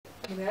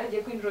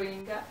yagiye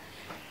kwinjoyinga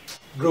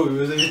bro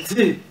bivuze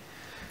biti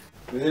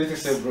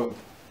se bro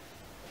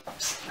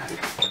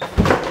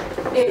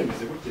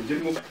bivuze gute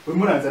ndimo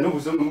muranza no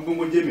buzongo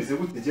ngo ngemeze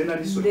gute je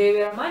nari soni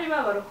ndebera mani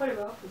babarokore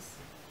bakuze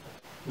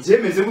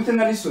ngemeze gute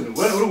nari soni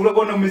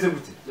urabona umeze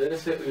gute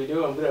Ese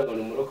video wambwira ngo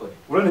numurokore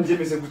urana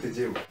ngemeze gute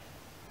jewe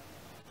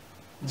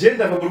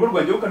Jenda bagurwa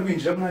rwanjye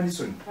ukarwinjira mwana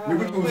isoni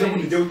niko tuza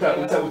kunijya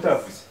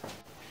utavuze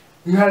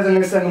nkaza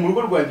ngasanga mu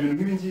rugo rwanjye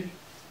ibintu nk'ibi ngibi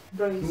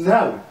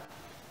nawe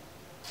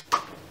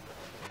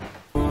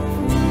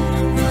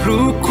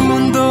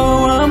rukundo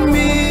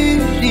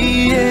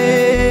wamiriye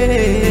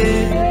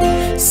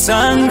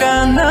sanga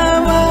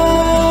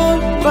n'abapati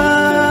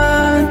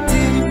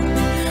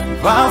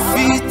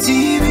bafite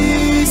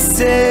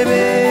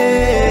ibisebe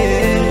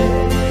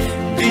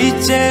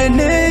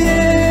bikeneye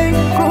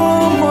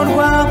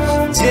komorwa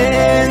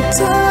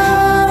genda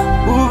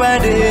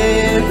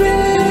ubarebe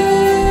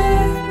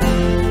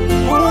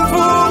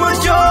umva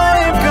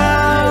uburyohe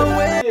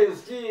bwawe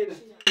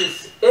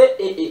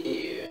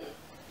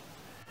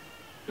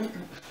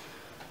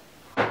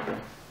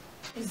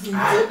izi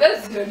nzoga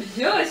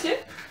ziraryoshye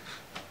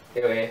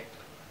ewe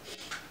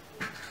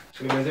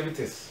bimeze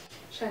bite se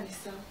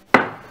shanisa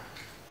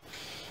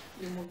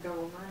uyu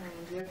mugabo mana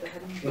yanjye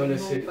hari none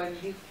se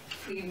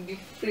ndi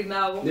free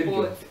nabo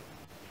bose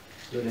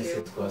none se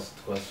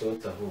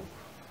twasohotse ahubwo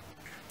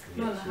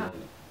nonaha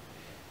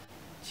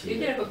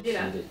twigire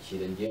kubyina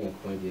kire ngiye mu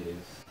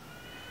kongereza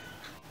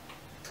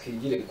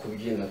twigire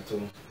kubyina tu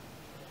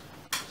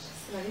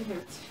sinari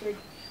ntibitife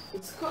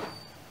uziko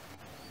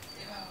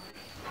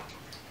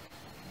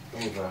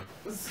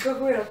uziko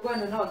kubera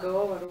kubana n'abagabo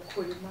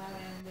b'abarokora imana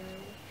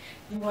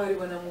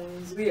ntiwaribona mu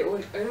nzu ye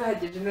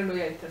arahageje noneho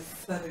yahita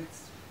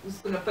asanitse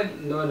uziko na pani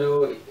noneho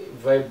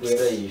vibe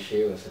yarayishe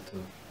yose tu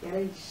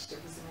yarayishe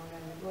ubuzima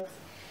bwanjye bwose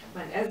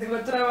mani azima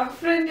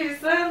turabafrendi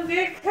bisanzwe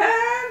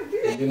kandi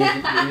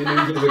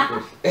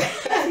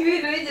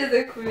ibintu bigeze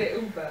kure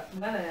umva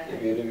mwana yanjye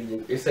ibintu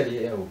bigeze ese ari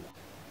ahubwo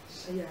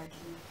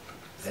yagiye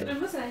sibyo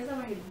munsi nahize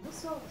amahirwe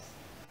umunsi wose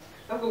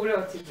ahubwo buriya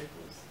watije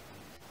kuza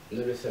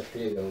none se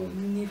afite gahunda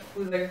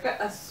nifuzaga ko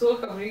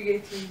asohoka muri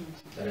gate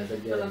y'inzu araza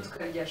ryari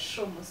tukarya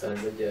show musa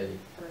araza ryari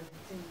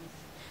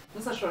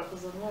musa ashobora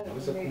kuza umwana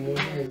gusa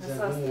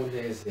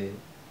kumuneze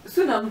usu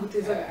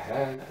namuguteza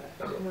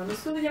umuntu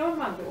usu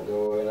nyabamanga ngo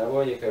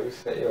nabonye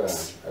kabisa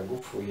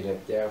agupfuhira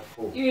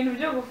byafu ibintu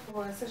byo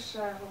gufuha se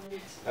shaka muri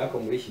iki ariko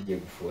muri iki gihe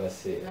gufuha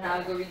se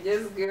ntabwo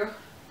bigezweho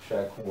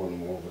ushaka umuntu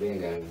mu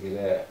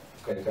burenganzira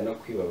tukareka no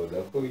kwibabaza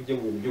ko ibyo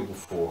mu bintu byo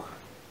gufuha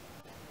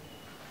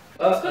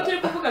ko turi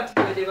kuvuga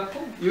tukareba ko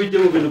iyo ujya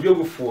mu bintu byo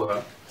gufuha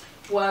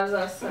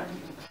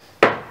wazasanga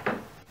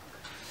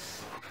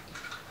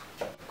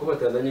ko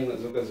batazanye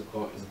inzoga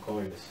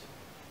zikonje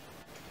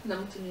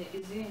namutumye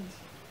izindi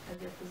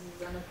ajya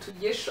kuzizana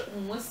tugesha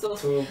umunsi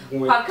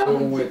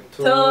tunywe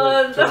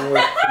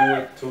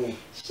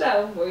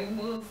shambo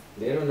imuzi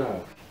rero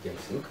nawe jya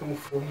gusa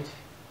ntukamufuhire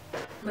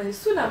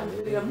marisu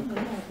namufuhira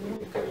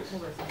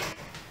mubaza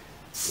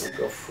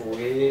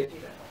ugafuhe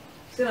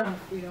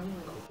sinamufuhira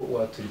mubaza kuko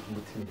waturi ku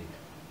mutima rero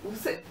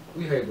ubuse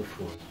wihaye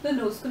gufuha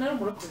none usuko nari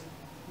umurokore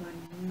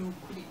mani ni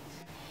ukuri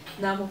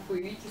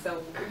namufuhira iki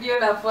zamuka iyo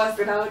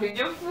nafuhase nawe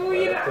nibyo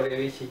fuhira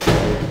barakorera iki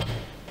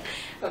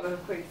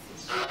abakora iki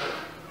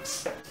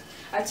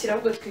akira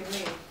ahubwo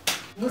twimere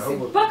musi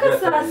paka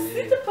saa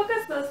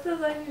sita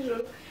za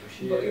nijoro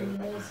ngo uyu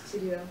munsi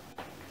kirira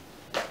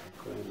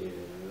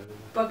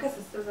paka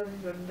saa sita za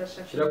nijoro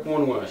ndashaka shyira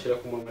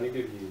ku munwa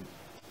nibyo bintu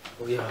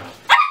oya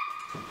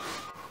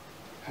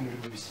hano uri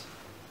mubisi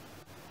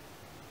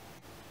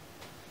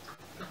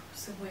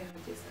usa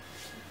nk'uyahageze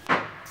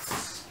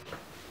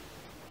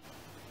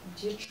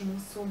byica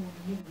umunsi w'umuntu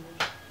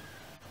n'ibintu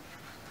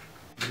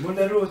ndimo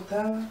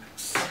ndarota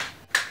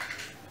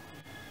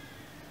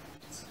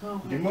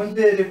ndimo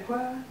nderekwa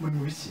muri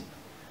mubisi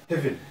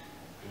heaven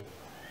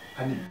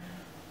hani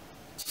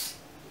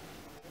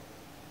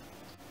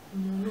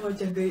umuntu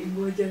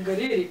wajyaga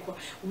arerekwa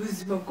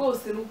ubuzima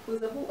bwose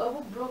nukuza abo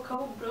broka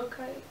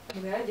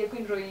umuntu yagiye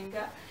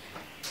kwinjoyinga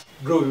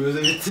bro bivuze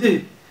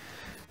biti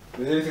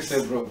se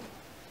bro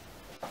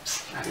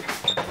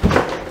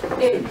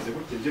bivuze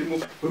gute ndimo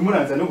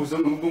muranza no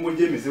buzongo ngo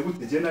ngemeze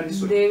gute je nari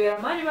soni ndebera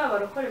mani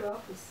babarokore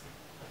bakuze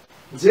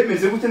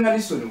ngemeze gute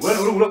nari soni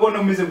urabona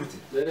umeze gute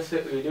ese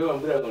video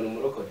wambwira ngo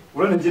numurokore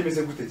urana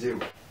ngemeze gute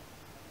jewe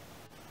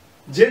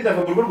Jenda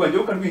bagurwa rwanjye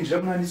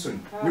ukarwinjira mwana isoni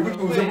niko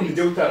tuza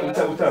kunijya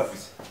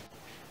utavuze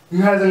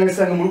nkaza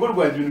ngasanga mu rugo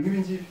rwanjye ibintu nk'ibi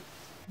ngibi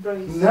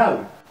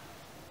nawe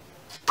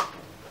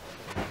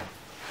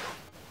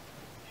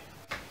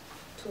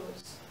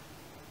tuzi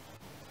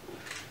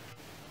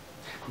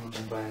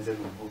kumbanza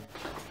n'ubu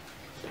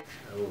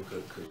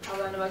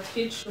abantu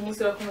batwica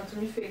umunsi bakoma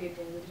tumi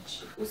fegete ngo rici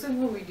usa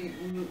nk'uwiri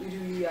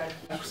yaki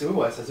akusebe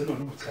wasaze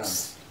none umucyamba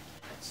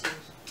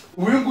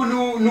uyu ngo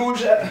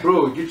nuja bro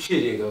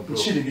uciringa bro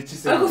uciringa iki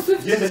se Ako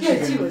sufite genda ikihe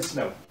kinga kibazo? iki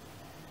nawe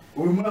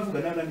urimo uravuga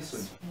nawe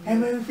n'isoni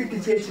hema ufite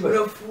ikihe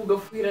kibazo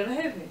urafugira na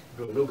heaven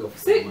bro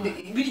ntugafuge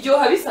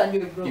biryoha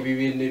bisangiwe bro ibi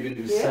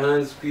bintu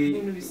bisanzwe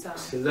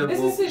sinza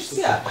ngo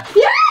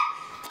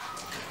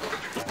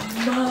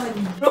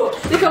mani bro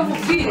reka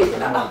mubwire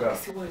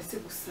se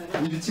gusara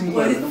ibiki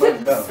mwana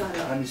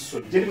n'amata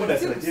n'isoni je ndimo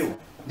ndasara jewe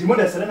ndimo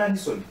ndasara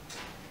n'isoni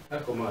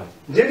ariko mani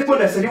je ndimo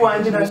ndasara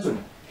iwanje n'isoni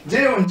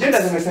jewe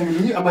ndaza ngasanga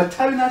ibintu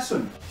amatabi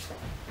n'isoni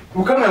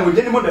ukamwe ngo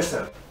je ndimo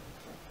ndasara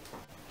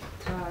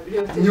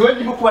niwe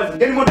ndimo kubaza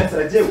je ndimo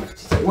ndasara jewe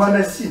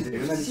wanasinze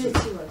rero n'isoni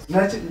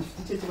nacyo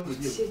ifite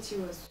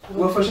ikibazo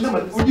wafashe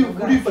n'amata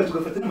urifata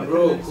ugafata n'amata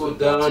bro ko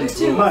down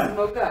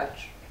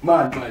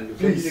man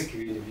please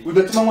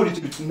udatuma nkora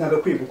ikintu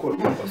ntagakwiye gukora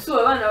so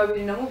abana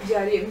babiri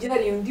namubyariye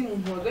mbyariye undi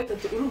muntu wa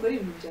gatatu urumva ari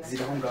ibintu byawe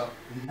ziraho ngaho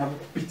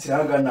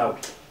ntabikiraga nawe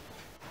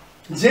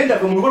ngenda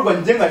mu rugo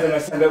rwanjye ngaza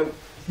ngasanga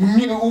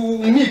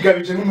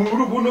mwigabije mu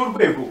rugo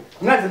n'urwego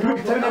mwaza n'ibyo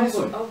bitabe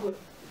n'isoni ahubwo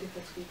reka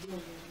twigire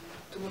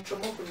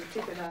tumucomo ku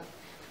biteke na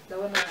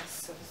ndabona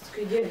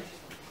twigire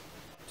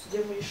tujye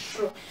muri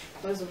show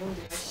maze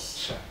ubundi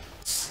hasha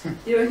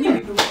reba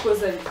nk'ibintu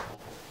bukoza ari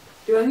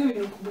reba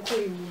nk'ibintu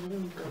gukora umuntu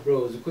w'umugabo bro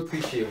uko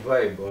twishyuye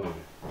vibe reba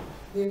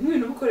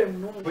nk'ibintu bukoreye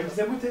umuntu w'umugabo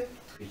bagize gute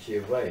twishyuye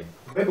vibe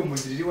mbega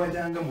umugirira iwanjye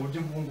ahanga mu buryo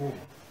bw'ubungubu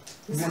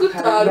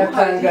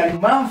natangara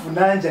impamvu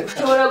nanjye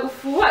ushobora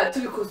gufuha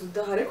tubikoze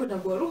udahari ariko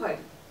ntabwo wari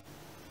uhari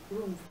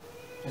urumva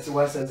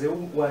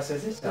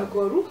wasaze cyane ntabwo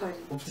wari uhari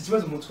ufite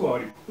ikibazo mu mutwe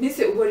wawe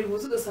nise uhora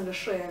ibuze ugasanga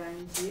show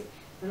yarangiye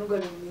na nubwo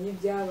ari bumenye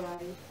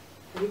ibyabaye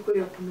ariko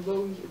reba ukuntu uba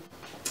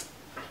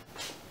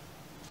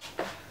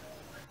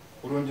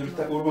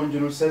wihuta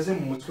urongera usaze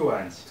mu mutwe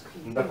wanjye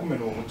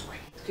ndakumena uwo mutwe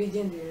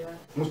twigenderera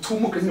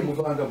mutumuke nyine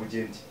muvanga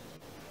mugende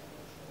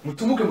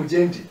mutumuke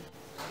mugende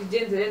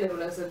twigendere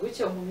ndaburaza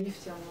gutya umuntu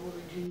yifite amahoro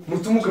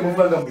mutumuke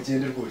muvanga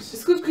mugende rwose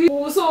isiko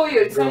ubuso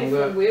wiyo risani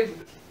ifunguye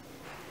gute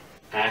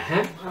aha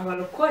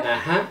abantu kora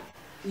aha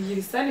iyi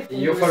risani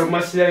ifunguye iyo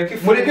farumasi yawe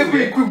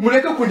ifunguye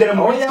mureke kugera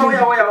mu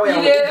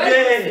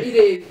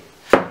irebe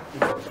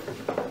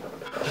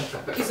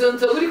izo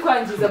nzoga uri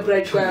kwangiza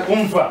bright rwawe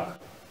umva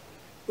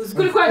uzi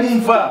ko uri kwangiza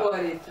umutungo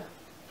wa leta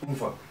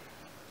umva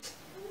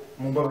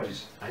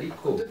mumbabarije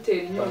ariko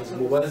dutera inyungu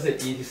mubaze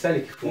iyi risani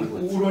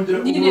ifunguye urongera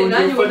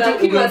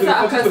nakwibaza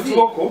akazi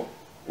ukuboko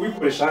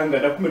uyikoresha hanga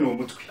ndakumena uwo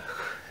mutwe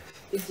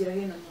igira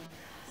hino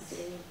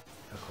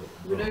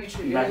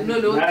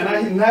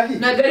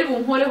ntabwo ari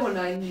bunkoreho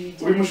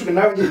nanyigira uri mushuka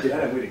nawe yegera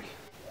aramwereke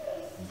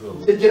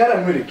yegera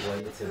aramwereke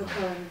abantu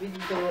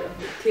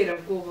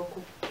b'iterabwoba ko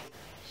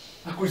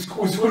uzi ko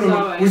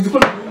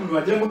umuntu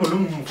wagira ngo noneho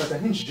mumufata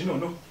nk'injiji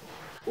noneho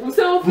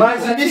ubuse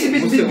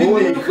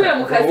ukuye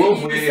mu kazi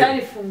isani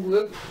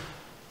ifunguye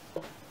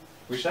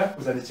wishaka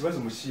kuzana ikibazo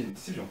mu kindi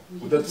sibyo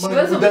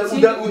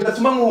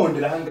udatuma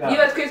nkuhondera ahangaha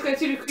niba twe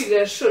turi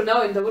kwiga show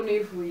nawe ndabona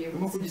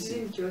uyivuyemo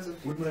ikindi kibazo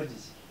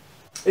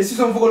ese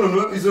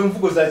izo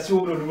mvugo za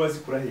kiwo none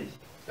bazikura hehe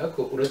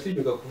ariko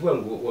uratinyuka kuvuga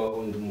ngo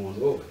wahonda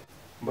umuntu wowe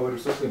mbabare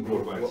usohoke mu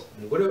rugo rwanjye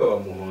umugore wawe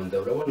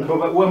wamuhonda urabona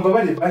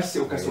wambabare bashye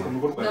ugasohoka mu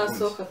rugo rwanjye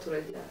nasohoka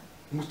turajyana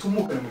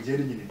mutumukane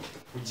mugende nyine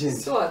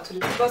ugende so turi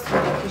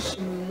kubasura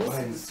kwishimira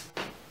umunsi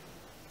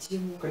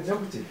ukajya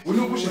gute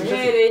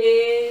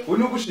uri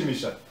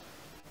n'ugushimisha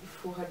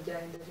ifuha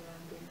ryawe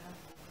ndarirambira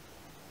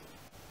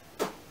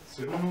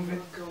suramo numve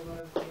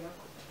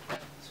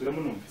suramo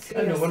numve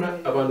kandi ubona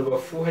abantu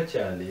bafuha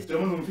cyane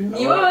suramo numve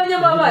niba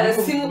abanyamabara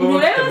si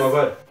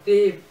mureba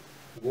reba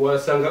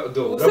wasanga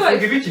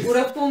urafunga ibiki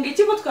urafunga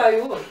iki ko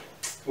twabibona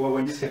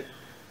wabonye se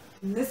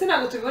ndetse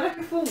ntabwo tubibona ko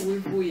ifunguye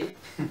ivuye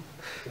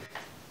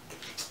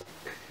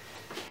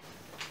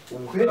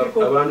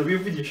abantu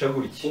bivugisha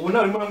gutya ubu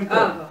nta mpamvu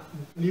itanga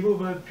nibo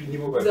bapi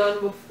nibo bapi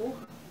abantu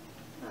bafuha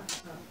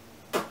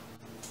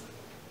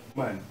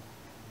mani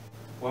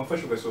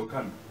wamfashe ugasohoka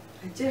hano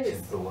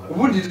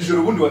ubundi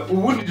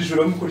iri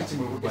joro mukora iki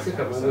mu rugo ese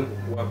kabaza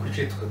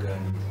wakwicaye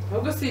tukaganira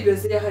ahubwo si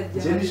ibibazo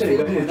yahajya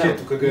wicaye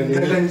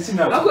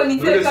tukaganira ahubwo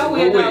nizere ko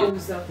ahuye nawe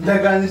uza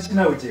ndaganira iki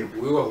nawe ugiye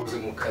wowe wahuze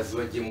mu kazi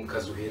wagiye mu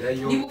kazi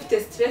uherayo niba ufite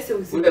stress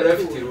uzira uriya yari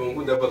afite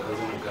irungu ndabwo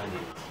akaza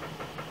muganira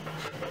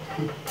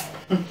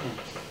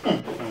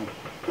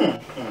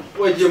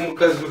wagiye mu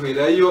kazi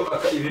uherayo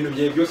ibintu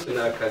byawe byose ni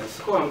akazi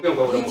siko wambwiye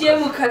ngo wabura ugiye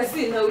mu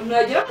kazi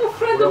nagera ku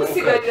friend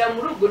gusigarira mu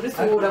rugo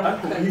nisuhura mu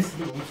kazi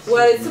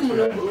waretse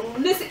umuntu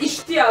nese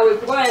ishiti yawe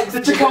kuba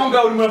yagize aho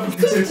ngaho urimo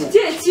uravuga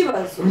ikihe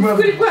kibazo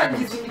uri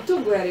kwangiza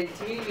imitungo ya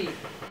leta ibi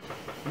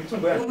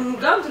uru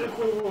rugamba uri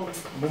kuruhomba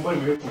mumbari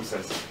mube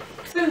kumusasa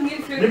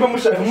niba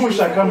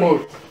mushaka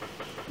amahoro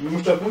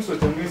mushaka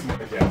kumusohokera mwese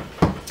mukajyana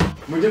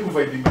mujye kuva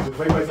ibintu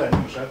vibe zanyu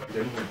mushaka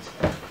kujya n'ubundi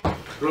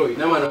bro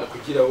inama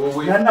nakugira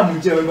wowe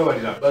nanamugira we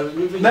mbabarira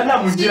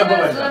nanamugira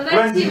mbabarira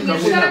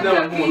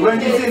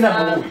urangize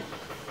inama wowe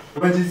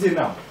urangize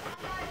inama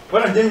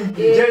njye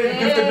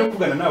byo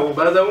kugana nawe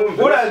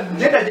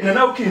ndagenda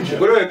nawe ukinjira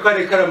umugore wawe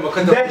kare karamba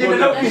ndagenda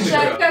nawe ukinjira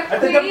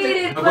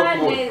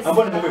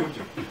ambona muwe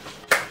buryo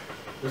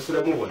gusa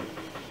uramubona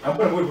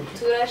ambona muwe buryo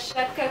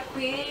turashaka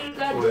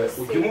kwirirwa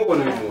ujya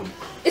umubona uyu muntu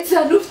it's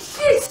a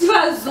ufite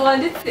ikibazo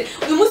wanditse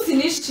uyu munsi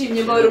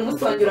nishimye mbara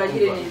umunsi wanjye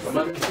urangire neza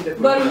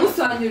mbara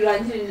umunsi wanjye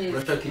urangire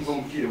neza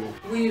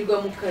wirirwa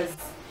mu kazi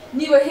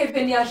niba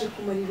heaven yaje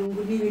kumara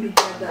irungu ni ibintu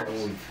bya data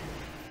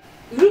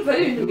urumva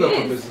ari ibintu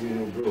birenze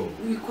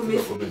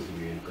wikomeza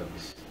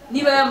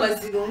niba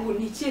yamaze irungu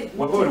ni iki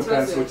wagomba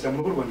ukansohokera mu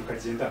rugo rwanda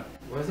ukagenda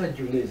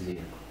wazajya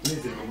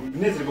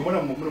unezerwa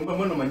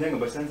mbona amanyanga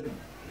basanze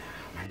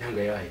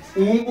amanyanga yahise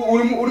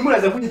urimo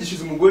uraza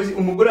kunyigishiriza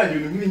umugore wanjye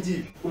ibintu nk'ibi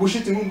ngibi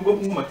ubushiti bwo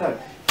kunywa amatabi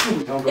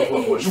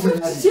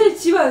ikihe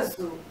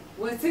kibazo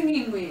wese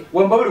nk'inywera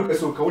wambabara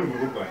ugasohoka uri mu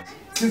rugo rwanjye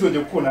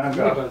sinzongeye kukubona aha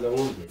ngaha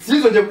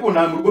sinzongeye kukubona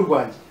aha mu rugo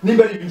rwanjye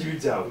nimba ari ibi ngibi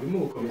byawe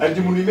arya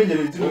umuntu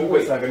wimenyereye ibyo n'ubwo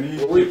ugasanga ni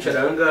wicara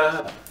aha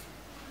ngaha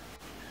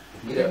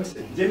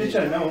njye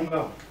nicara nawe aho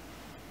ngaho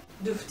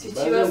dufite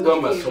ikibazo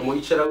rw'amasomo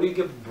yicara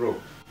wige bro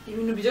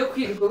ibintu byo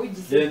kwirirwa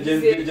wigize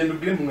genda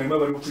ubwire mu mwarimu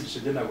bari kukwigisha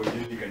njye ntabwo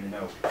ngiye biganye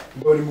nawe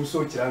ngo uri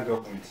musohokera aha ngaha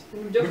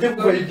ubundi ujye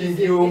kuva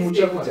ibingi uwo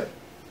muca kujya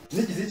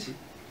nigize iki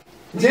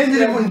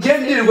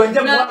ngendirirwa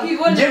njya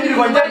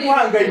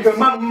guhangayika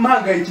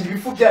mpangayikira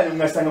ibifu byanyu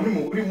mwasanga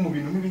muri mu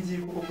bintu nk'ibi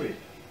ngibi koko kweli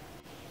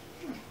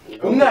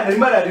umwana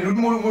arimo ararira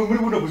muri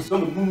buno buzima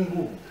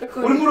bw'ubu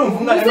urimo urumva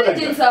umwana arimo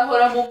ararira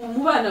nzahora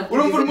mu bana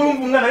urumva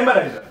umwana arimo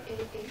ararira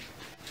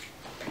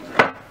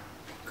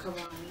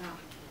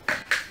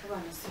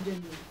abana sibyo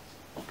ni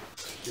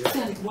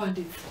cyane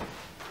wanditse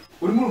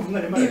urimo urumva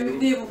umwana arimo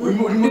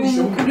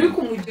ararira uri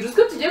kumugira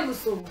uziko tugiye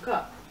gusohoka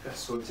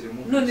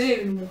none reba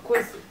ibintu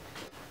mukoze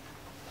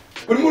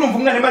urimo urumva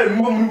umwana arimo ararira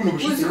muri buno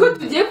bushize uziko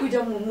tugiye kujya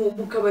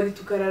mu kabari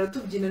tukarara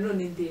tubyina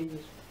none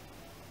ndemera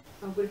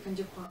ntabwo reka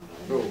njye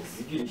kwambara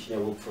igira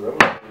ikinyabupfura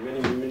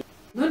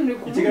none uri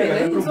kumumena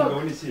inzoga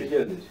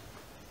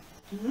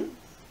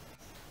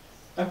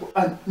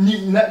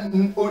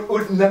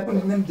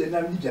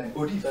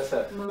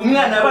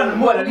umwana abana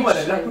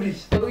mubararira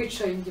kuriya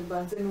wicaye njye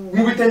mbanze n'uwo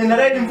mubitanye na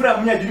rayini imvura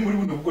yamunyagira muri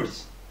buno bugoryi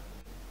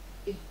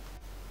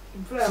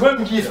siwe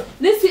mbwira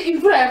nese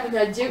imvura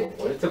yamunyagiye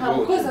nta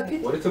mukozi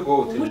afite waretse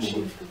guhohotera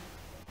umugore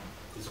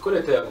uzi ko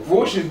leta yagufa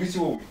wowe ushinzwe iki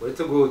wowe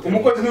waretse guhohotera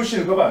umukozi niwe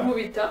ushinzwe abana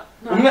mubita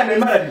umwana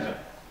arimo ararira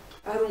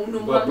ari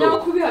umuhamya wo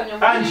kubihamya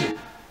anje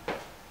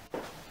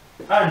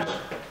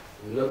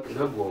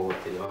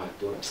ntaguhohotera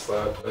hato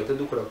twahita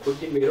dukora ku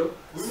by'imiro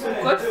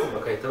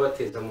bakahita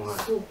batezamo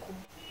hano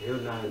rero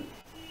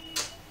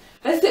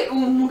ese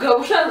umugabo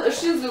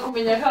ushinzwe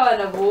kumenya ko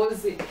abana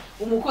boze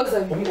umukozi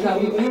abita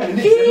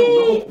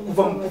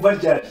kuva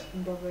ryari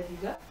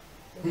mbabarira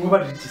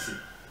mwabarira iki se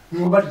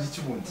mwabarira iki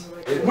ubundi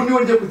ubu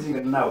niwe ngiye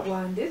kuzingana nawe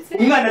wandetse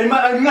umwana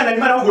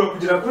arimo arahugura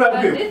kugera kuri rwa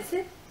rwego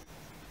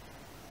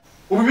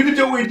ubu ibintu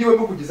byo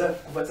widiwemo kugeza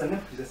kuva saa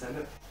ngapi kugeza saa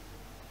ngapi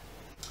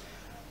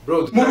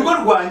mu rugo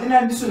rwanjye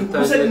nta ndisoni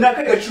gusa ni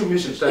akahe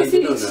gacumesheje ese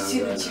ni iki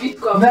kintu kibi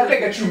ni akahe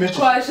gacumesheje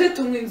twaje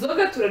tunywa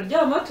inzoga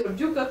turaryama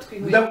turabyuka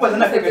twinywera ndakubaza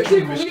ni akahe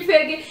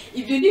gacumesheje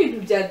ibyo ni ibintu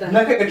bya dana ni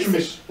akahe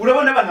gacumesheje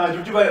urabona abana banjye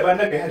uburyo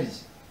bandagaye hariya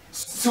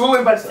si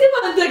wowe mbaza si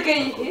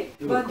bandagaye he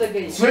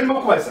bandagaye si wowe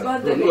ndimo kubaza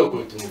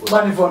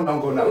banivona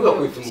ngo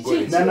nawe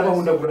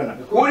n'abahundagurana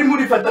uri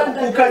muri fata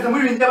ukaza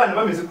muri bindi abana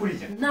bameze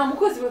kuriya nta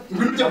mukozi bafite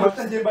ibintu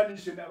by'amata ngiye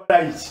mbanishe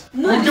n'abarayiki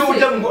uburyo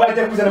burya ngo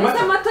ajya kuzana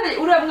amata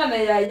uriya mwana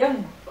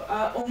yayamo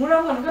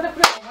umurangwa ngana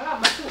kuri ari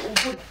amatu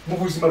ugura mu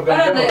buzima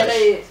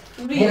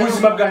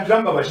bwanjye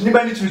urambabaje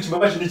niba n'ikintu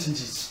kibabaje n'iki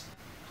ngiki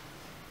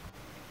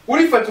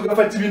urifata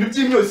ugafata ibintu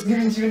by'imyotsi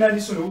nk'ibi ngibi nta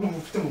n'isoni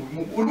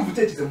urumva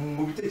utekereza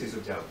mu bitekerezo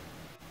byawe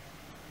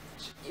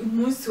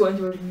umunsi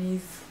wanjye wari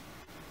mwiza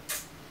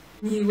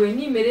niwe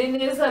nimereye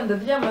neza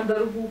ndaryama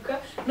ndaruhuka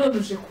none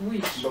uje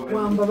kuwica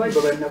wambabaje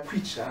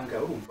nakwica aha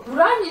ngaha urumva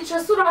uranyica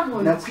se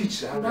urankora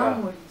nakwica aha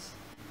ngaha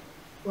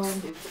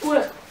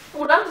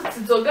urandutse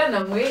inzoga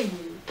nanyweye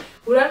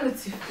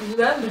urandutse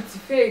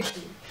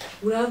ifegi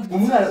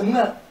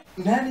umwana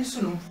nta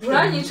n'isoni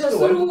uranyica se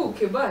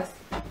uruhuke basi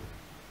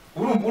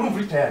urumva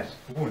uri tayari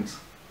ubundi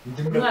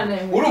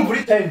urumva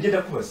uri tayari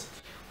ngenda kubaza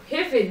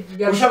heaven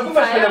ushaka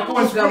kumfasha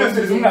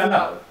kunosereza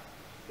umwana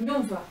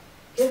nyumva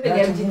heaven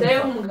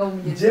yabyitayeho umugabo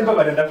mugenzi njye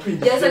mbabara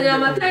ndakwinjiza yazanye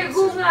amata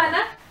y'umwana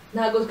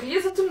ntabwo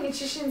twigeze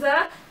tumwicisha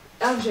inzara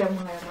anje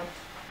yamuhaye amata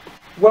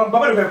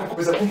wambabara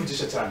ugakomeza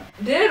kumvugisha cyane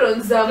rero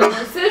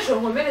nzamusejo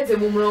nkomereze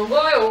mu murongo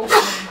we wo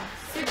kumva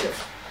sibyo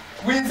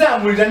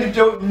winzamurira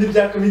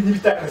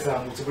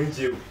n'ibitakazamutse muri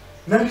njyewe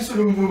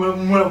n'abisuri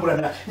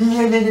muraburana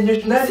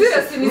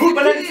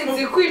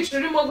sinzi kwica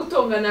urimo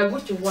gutongana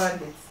gutyo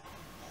wanditse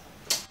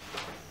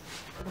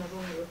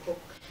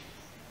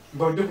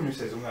mbona byo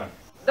kunyuseza umwana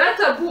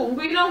data bu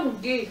ngwino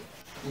nkubwire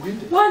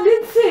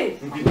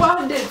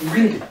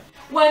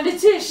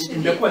wandikeshe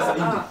ndakubaza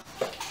indi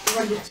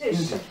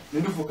wandikeshe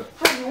ninduvuga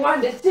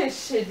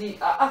wandikeshe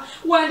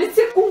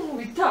wanditse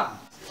kunkubita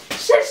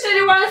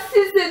shesheri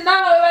wasize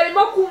nawe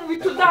barimo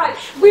kunkubita udahaye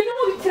ngwino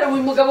nkubitira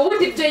buri mugabo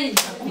wundi ibyo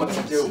yigira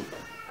kumata jewe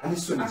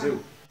anisoni jewe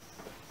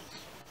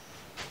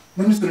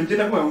nanisoni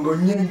ngenda kuvuga ngo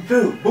nyembe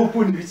bo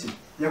kundi biki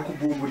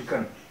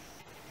nyakubumburikana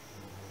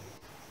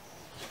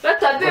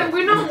Ratabe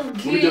ngwino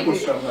nkubwire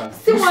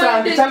si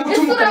wanditse cyangwa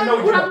utumukana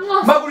nawe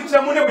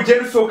magurukira mu ntebe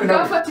ugenda usohoka nawe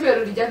gafata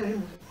ibero rijyana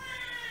rimwe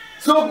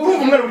so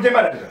urumva umwana ujye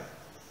mararira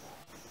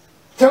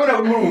cyangwa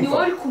ntabwo murumva ni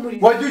wowe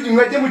kumuriza wajye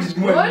mwajye mugize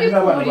umwana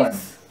n'abana bana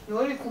ni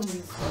wowe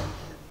kumuriza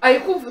ari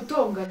kumva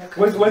utongana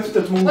wese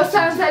tutatuma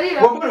wasanzarira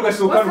wabona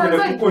ugasohoka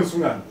ngenda kukonsa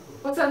umwana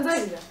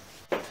wasanzarira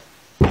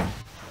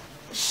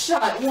sha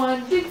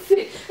wanditse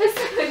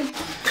ese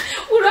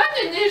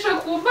uranyenyesha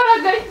ku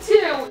mbaraga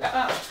cyewe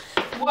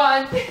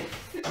wanditse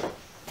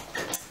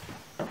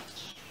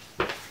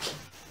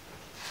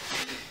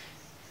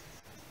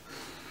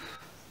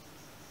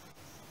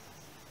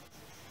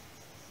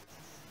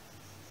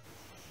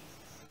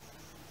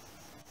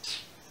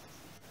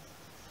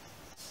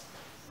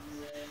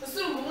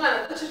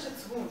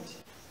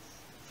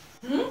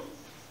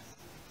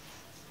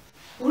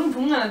urumva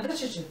umwana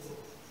adacecetse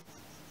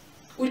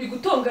uri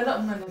gutongana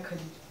umwana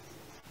akarira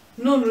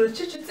none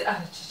uracecetse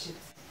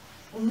aracecetse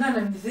umwana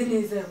ameze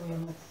neza yamuhaye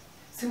amata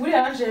si muri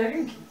yanje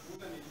yaringi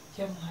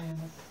yamuhaye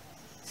amata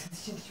sinzi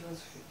ikindi kibazo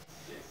ufite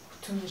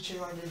utumyishe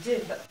wanjye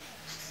agenda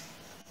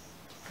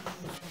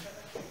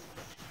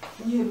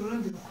nyihera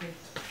urundi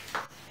rukweto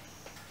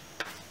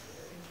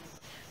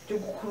byo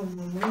gukura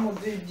umuntu urimo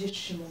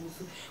by'ibyishimo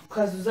gusa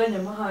ukaza uzanye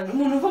amahane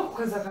umuntu uva ku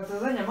kazi akaza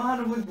azanye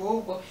amahane ubundi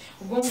ubwo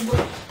ngubwo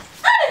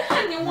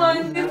hani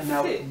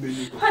wanditse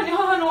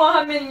hano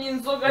wahamenye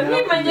inzoga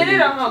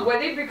ntimanyerera nkagwa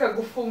ribi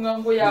ikagufunga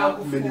ngo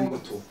yagufunga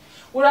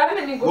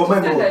uramenye ngo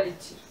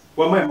tuzendarikira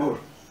wamaye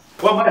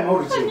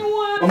amahoro cyane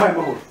wamaye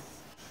amahoro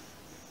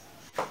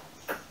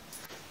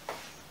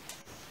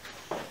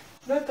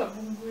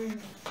ndatabunguye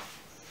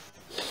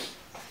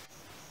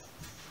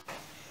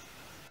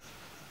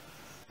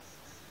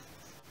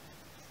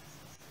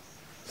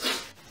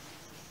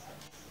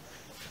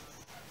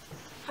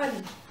hani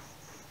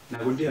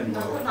ntabwo ndi hano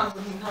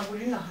ntabwo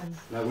uri na hano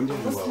ntabwo ndi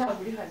hano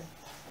ntabwo uri hano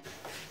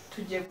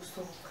tugiye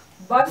gusohoka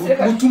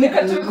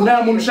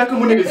nta muntu ushaka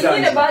mu ntebe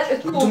zanjye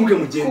mutumuke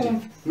mugende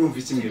numva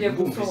iki mwebwe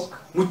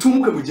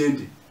mutumuke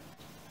mugende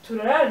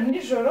turarara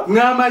nijoro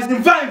mwamazi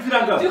mvira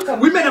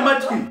ngaho wimena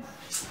amatwi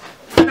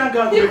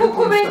ndi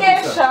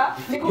kukumenyesha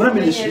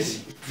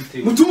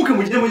mutumuke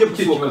mugende mujye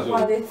gusohoka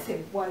waretse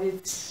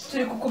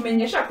turi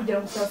kukumenyesha kugira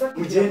ngo utaza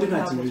mugende nta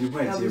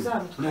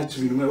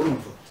kintu bintu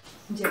urumva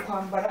ngiye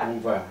kwambara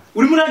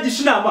urimo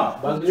uragisha inama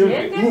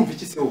mwumva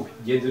iki se wowe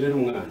gendera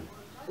umwana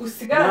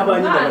usigara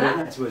umwana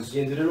nta kibazo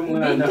gendera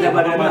umwana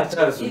y'abana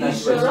cyazo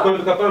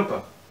nta pampa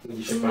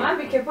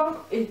mwambike pampa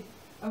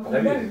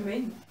akunda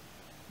bimenye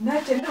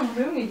ntakenera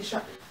umuntu w'umwigisha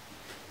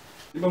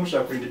niba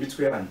mushaka kurinda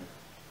imitwe yanyu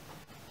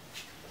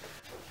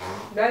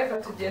reka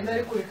tugenda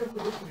ariko ureke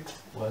kudukubita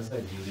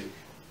wazagire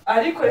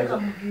ariko reka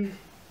mubwire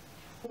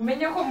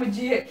umenye ko mu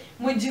gihe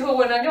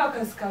ubona niba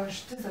akazi kawe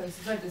inshuti zawe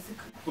zizajya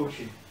zikora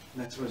okay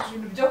nta kibazo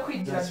ibintu byo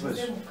kwigira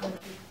bize mu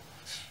kazi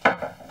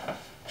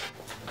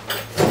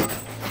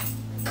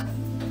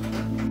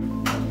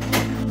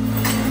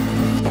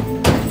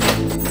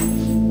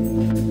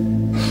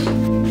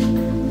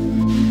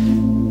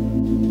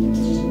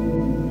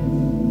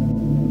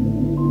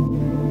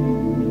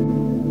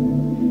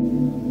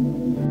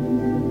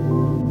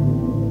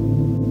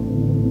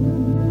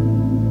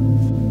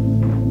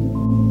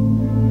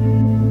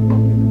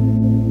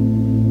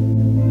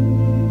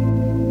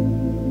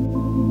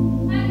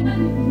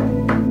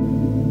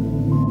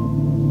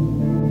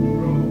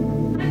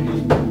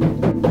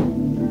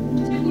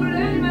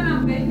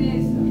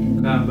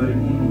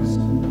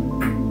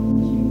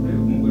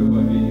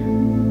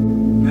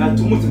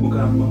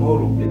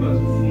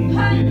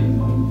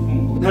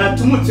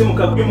ntatumutse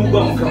mukagure mu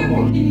bwa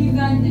mukamoro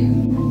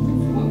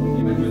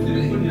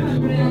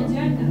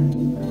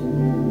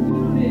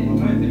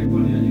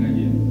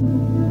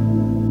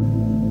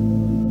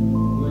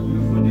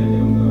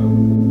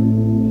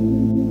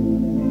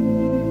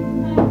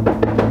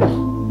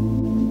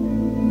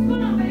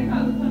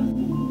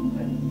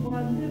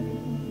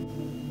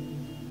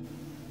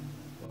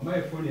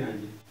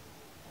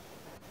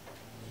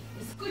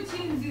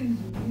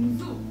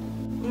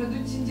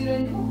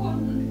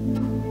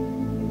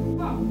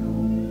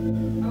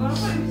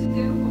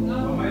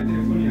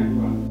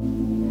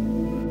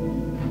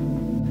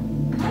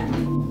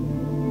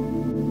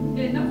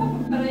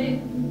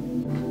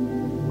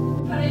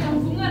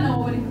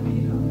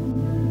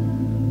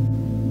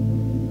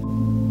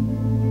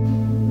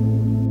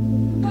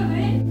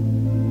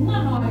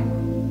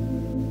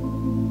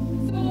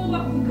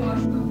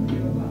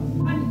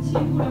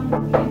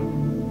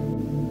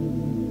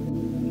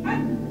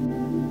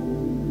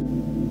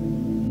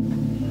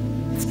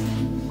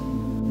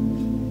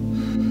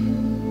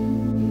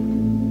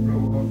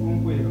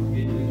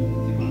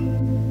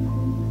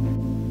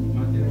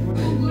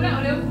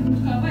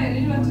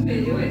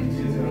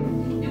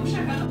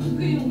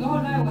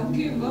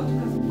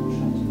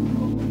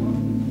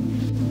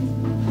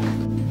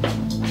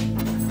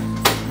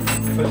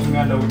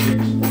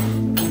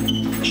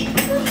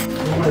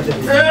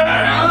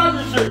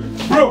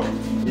Bro,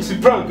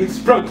 it's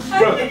prank.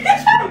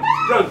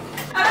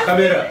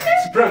 Camera,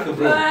 it's prank,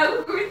 bro.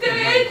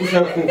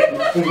 Kusha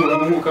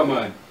kumbuka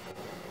man.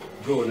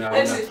 Bro, now.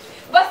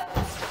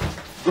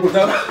 Bro,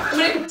 now.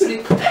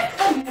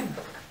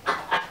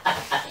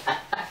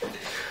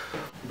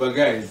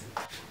 guys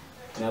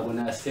ntabwo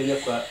nasenya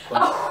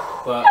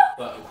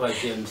kwa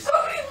James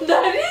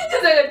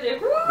ndarigeze gagiye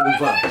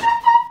umva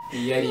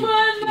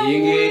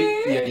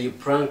yari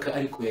prank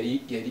ariko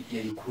yari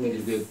kurundi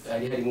rwego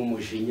ari harimo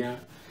umujinya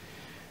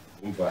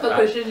umva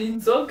bakoresheje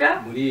inzoga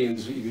muri iyi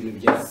nzu ibintu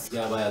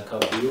byabaye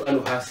akavuyo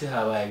hano hasi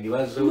habaye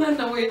ibibazo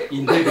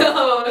intebe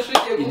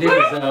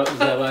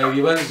zabaye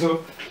ibibazo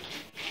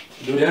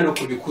dore hano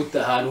ku bikuta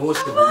ahantu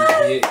hose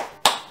huzuye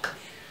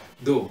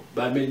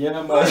bamenya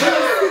amazi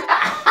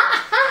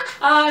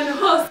ahantu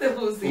hose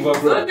huzuye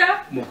inzoga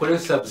mukore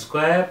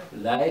subscribe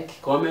like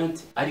comment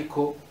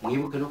ariko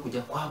mwibuke no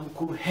kujya kwa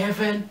Mukuru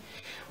Heaven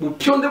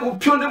mupyonde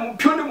mukore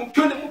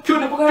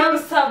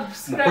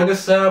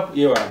sub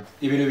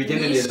ibintu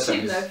bigende neza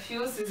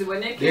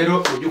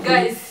rero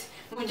guys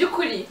mu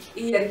byukuri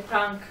iyi yari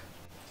prank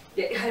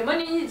harimo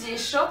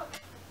n'inyigisho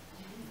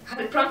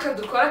hari prank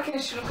dukora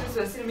kenshi no kuri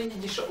zose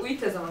n'inyigisho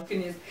uyiteza amatwi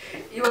neza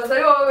ibaza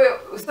ari wowe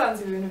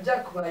usanze ibintu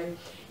byakubaye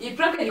iyi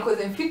prank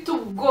yikoze mfite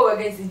ubwoba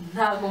guys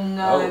ntago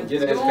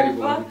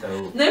mwabyumva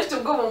nafite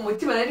ubwoba mu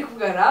mutima nari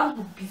kugara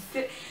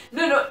nkubise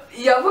none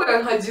yavuga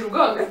nkagira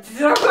ubwoba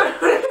ngatigira ko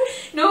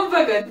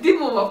numvaga ndi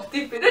mu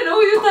mafutipe none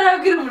uyu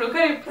utarabwira umuntu ko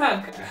ari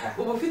prank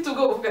ubu ufite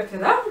ubwoba uvuga ati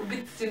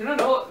rambitse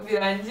noneho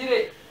birangire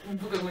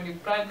mvuga ngo ni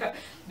prank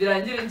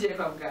birangire ngiye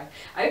kwa muganga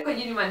ariko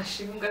nyine Imana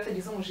ishimwe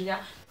ngatagize umujinya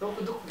no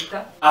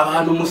kudukubita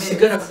abantu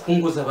musigara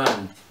kunguza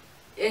abandi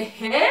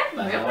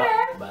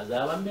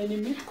bazaba mbene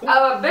imitwe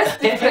aba best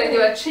friend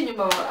baca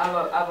inyuma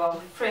aba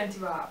friend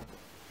babo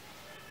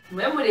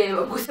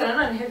mureba gusa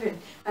nanone Heaven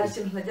ari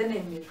ikintu ntajya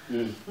nemera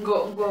ngo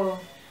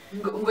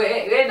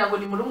wenda ngo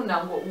ni murumuna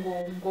ngo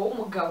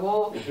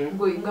w'umugabo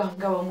ngo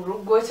ngaba mu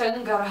rugo cyangwa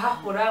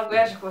ngarahahora ngo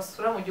yaje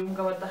kubasura mu gihe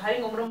umugabo adahari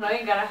ngo murumuna we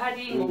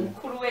ngarahari ngo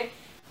mukuru we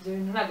ibyo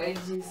bintu ntabwo ari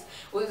byiza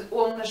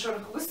uwo muntu ashobora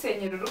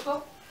kugusenyera urugo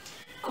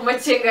ku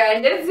makenga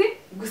yanjye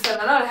gusa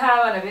nanone hari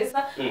abana beza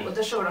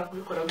udashobora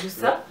kubikora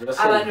gusa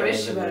abantu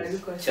benshi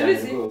barabikora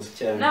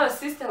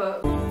n'abasista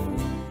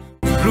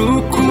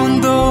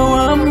rukundo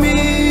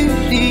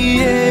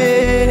wamiriye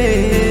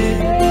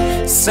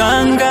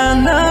sanga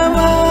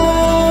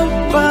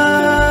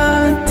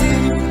n'abapati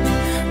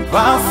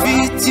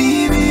bafite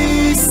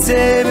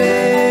ibisebe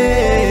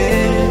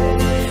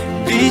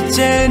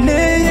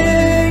bikeneye